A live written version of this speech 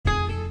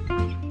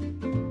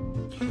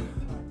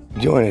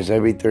Join us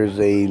every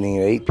Thursday evening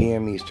at 8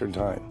 p.m. Eastern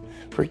Time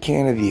for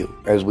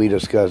CannaView as we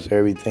discuss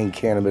everything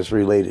cannabis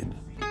related.